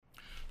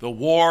The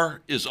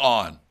war is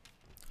on.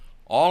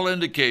 All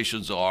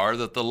indications are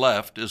that the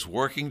left is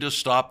working to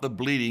stop the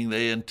bleeding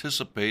they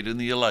anticipate in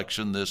the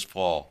election this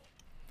fall.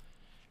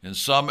 In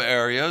some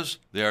areas,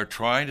 they are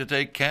trying to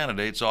take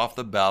candidates off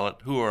the ballot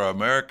who are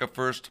America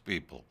First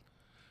people.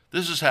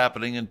 This is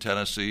happening in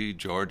Tennessee,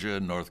 Georgia,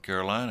 and North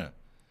Carolina.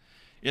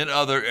 In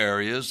other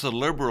areas, the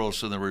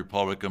liberals in the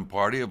Republican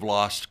Party have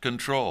lost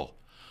control.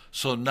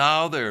 So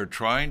now they are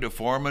trying to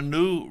form a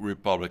new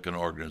Republican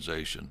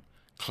organization,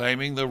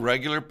 claiming the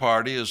regular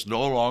party is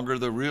no longer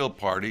the real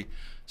party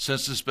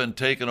since it's been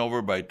taken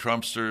over by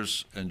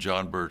Trumpsters and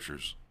John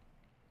Birchers.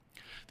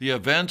 The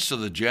events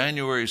of the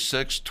January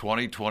 6,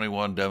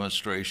 2021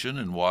 demonstration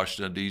in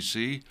Washington,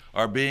 D.C.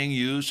 are being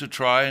used to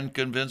try and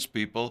convince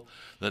people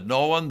that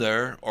no one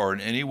there or in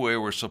any way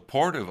were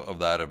supportive of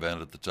that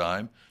event at the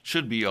time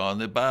should be on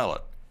the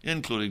ballot,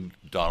 including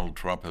Donald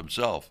Trump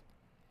himself.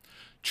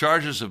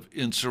 Charges of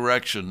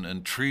insurrection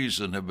and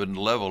treason have been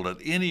leveled at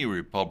any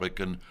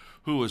Republican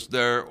who was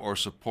there or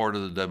supported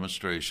the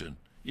demonstration,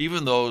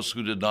 even those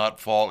who did not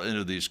fall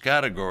into these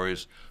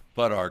categories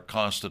but are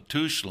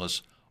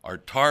constitutionalists are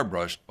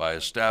tar-brushed by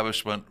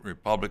establishment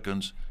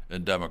Republicans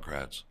and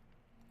Democrats.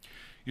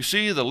 You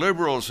see, the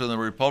liberals in the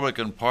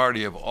Republican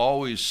Party have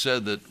always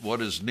said that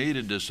what is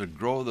needed is to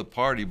grow the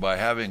party by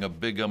having a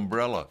big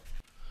umbrella.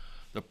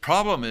 The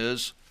problem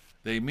is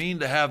they mean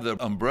to have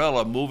the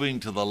umbrella moving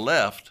to the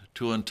left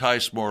to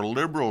entice more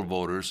liberal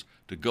voters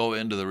to go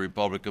into the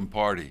Republican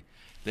Party.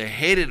 They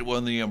hate it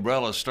when the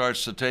umbrella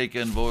starts to take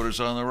in voters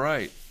on the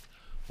right.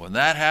 When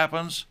that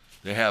happens,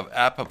 they have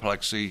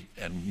apoplexy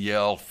and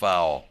yell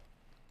foul.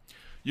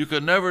 You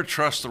can never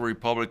trust the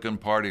Republican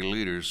Party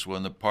leaders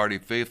when the party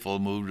faithful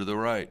move to the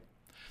right.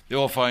 They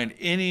will find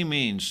any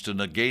means to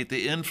negate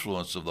the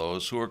influence of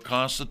those who are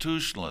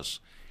constitutionalists,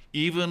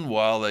 even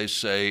while they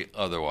say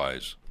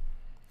otherwise.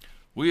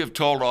 We have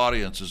told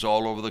audiences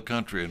all over the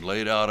country and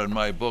laid out in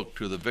my book,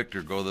 To the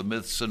Victor Go the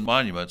Myths and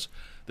Monuments,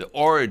 the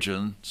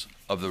origins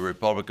of the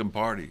Republican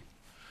Party.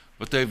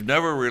 But they've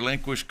never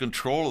relinquished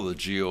control of the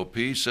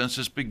GOP since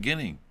its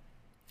beginning.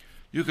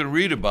 You can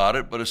read about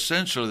it, but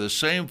essentially the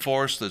same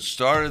force that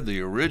started the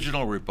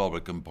original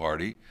Republican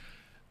Party,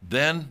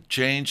 then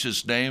changed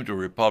its name to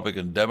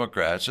Republican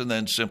Democrats, and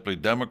then simply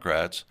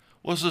Democrats,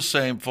 was the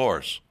same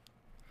force.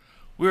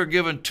 We are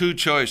given two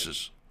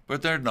choices,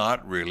 but they're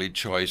not really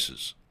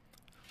choices.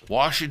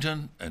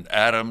 Washington and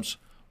Adams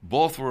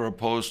both were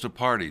opposed to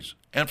parties,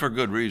 and for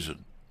good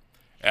reason.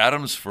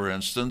 Adams, for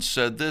instance,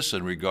 said this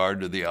in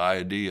regard to the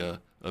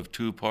idea of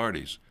two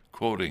parties,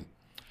 quoting,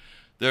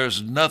 "There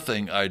is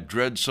nothing I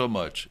dread so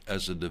much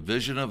as the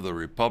division of the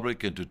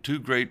republic into two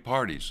great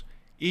parties,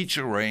 each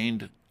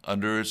arraigned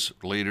under its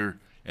leader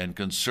and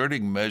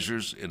concerting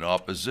measures in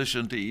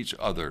opposition to each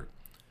other.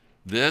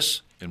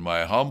 This, in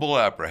my humble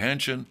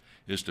apprehension,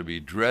 is to be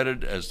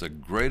dreaded as the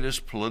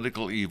greatest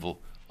political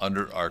evil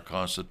under our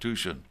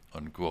Constitution,"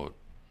 unquote.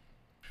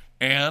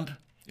 And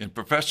in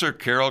Professor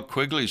Carroll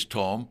Quigley's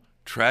tome,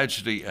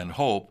 Tragedy and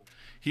Hope,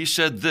 he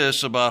said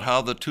this about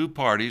how the two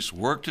parties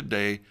work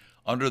today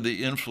under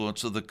the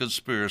influence of the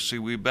conspiracy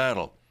we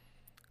battle.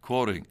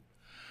 Quoting,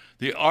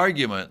 "The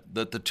argument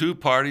that the two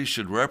parties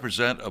should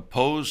represent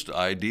opposed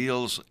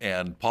ideals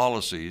and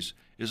policies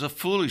is a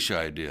foolish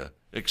idea,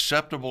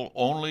 acceptable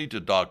only to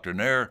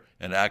doctrinaire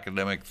and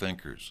academic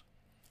thinkers.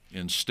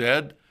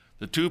 Instead,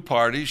 the two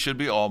parties should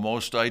be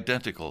almost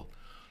identical,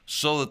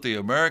 so that the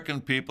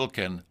American people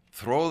can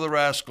throw the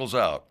rascals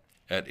out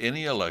at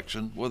any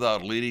election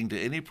without leading to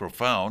any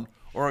profound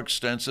or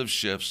extensive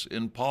shifts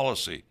in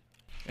policy.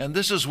 And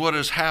this is what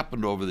has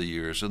happened over the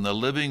years in the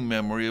living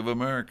memory of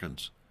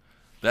Americans.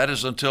 That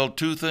is until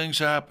two things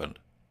happened.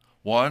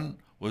 One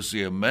was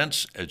the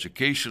immense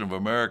education of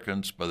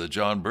Americans by the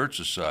John Birch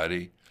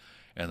Society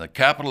and the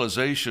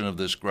capitalization of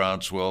this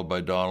groundswell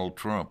by Donald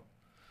Trump.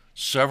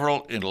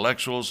 Several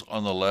intellectuals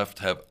on the left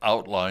have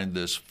outlined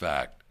this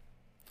fact.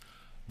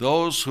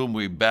 Those whom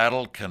we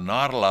battle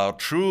cannot allow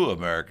true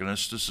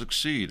Americanists to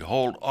succeed,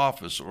 hold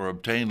office, or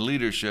obtain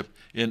leadership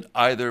in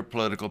either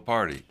political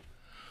party.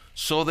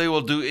 So they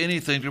will do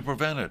anything to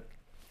prevent it,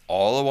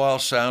 all the while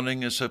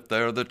sounding as if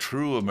they're the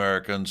true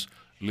Americans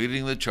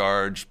leading the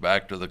charge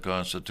back to the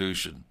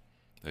Constitution.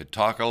 They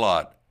talk a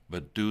lot,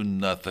 but do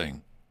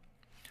nothing.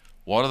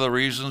 One of the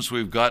reasons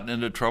we've gotten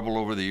into trouble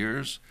over the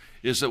years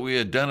is that we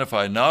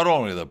identify not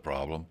only the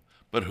problem,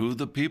 but who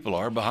the people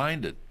are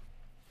behind it.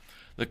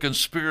 The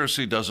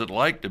conspiracy doesn't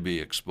like to be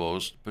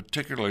exposed,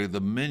 particularly the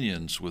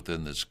minions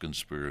within this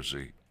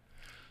conspiracy.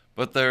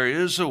 But there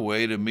is a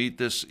way to meet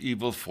this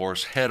evil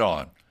force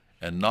head-on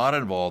and not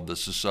involve the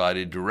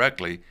society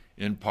directly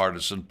in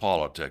partisan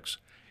politics,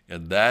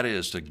 and that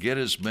is to get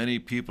as many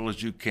people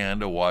as you can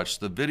to watch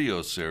the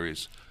video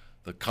series,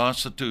 The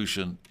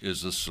Constitution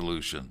is the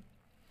Solution.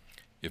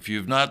 If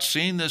you've not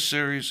seen this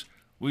series,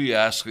 we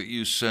ask that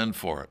you send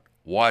for it,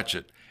 watch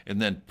it,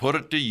 and then put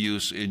it to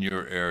use in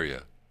your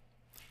area.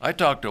 I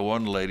talked to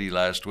one lady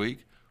last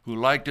week who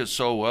liked it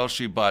so well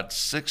she bought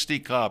 60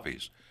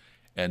 copies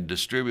and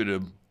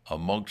distributed them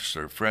amongst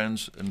her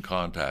friends and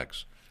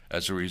contacts.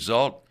 As a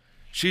result,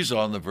 She's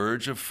on the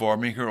verge of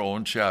forming her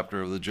own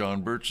chapter of the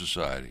John Birch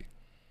Society.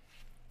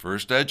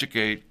 First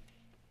educate,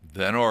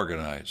 then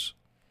organize.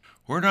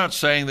 We're not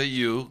saying that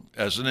you,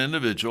 as an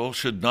individual,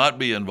 should not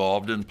be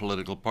involved in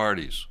political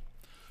parties.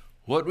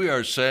 What we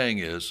are saying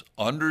is,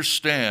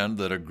 understand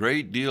that a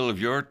great deal of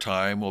your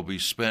time will be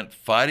spent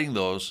fighting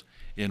those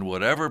in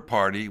whatever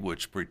party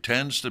which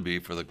pretends to be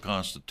for the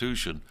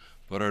Constitution,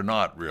 but are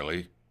not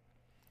really.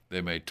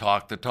 They may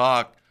talk the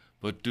talk,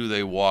 but do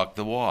they walk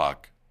the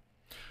walk?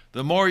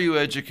 The more you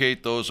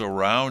educate those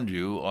around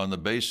you on the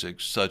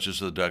basics, such as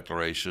the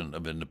Declaration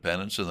of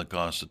Independence and the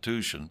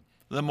Constitution,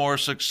 the more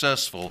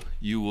successful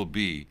you will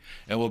be,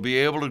 and will be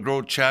able to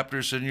grow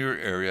chapters in your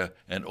area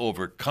and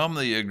overcome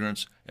the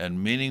ignorance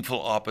and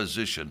meaningful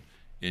opposition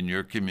in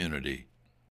your community.